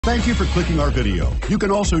Thank you for clicking our video. You can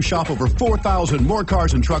also shop over 4,000 more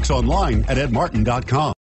cars and trucks online at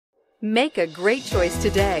edmartin.com. Make a great choice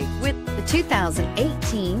today with the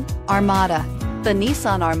 2018 Armada. The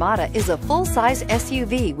Nissan Armada is a full-size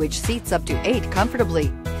SUV which seats up to 8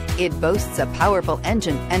 comfortably. It boasts a powerful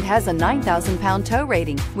engine and has a 9,000-pound tow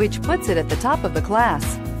rating, which puts it at the top of the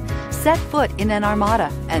class. Set foot in an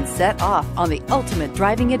Armada and set off on the ultimate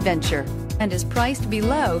driving adventure, and is priced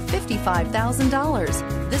below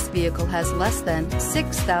 $55,000. This vehicle has less than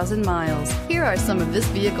 6,000 miles. Here are some of this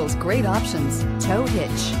vehicle's great options: tow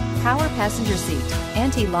hitch, power passenger seat,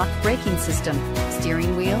 anti-lock braking system,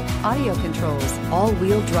 steering wheel audio controls,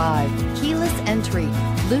 all-wheel drive, keyless entry,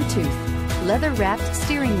 Bluetooth, leather-wrapped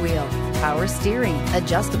steering wheel, power steering,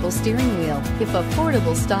 adjustable steering wheel. If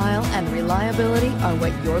affordable style and reliability are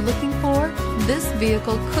what you're looking for, this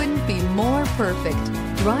vehicle couldn't be more perfect.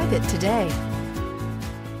 Drive it today.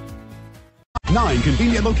 9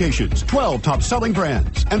 convenient locations, 12 top-selling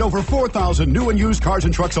brands, and over 4,000 new and used cars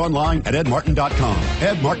and trucks online at edmartin.com.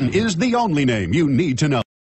 Ed Martin is the only name you need to know.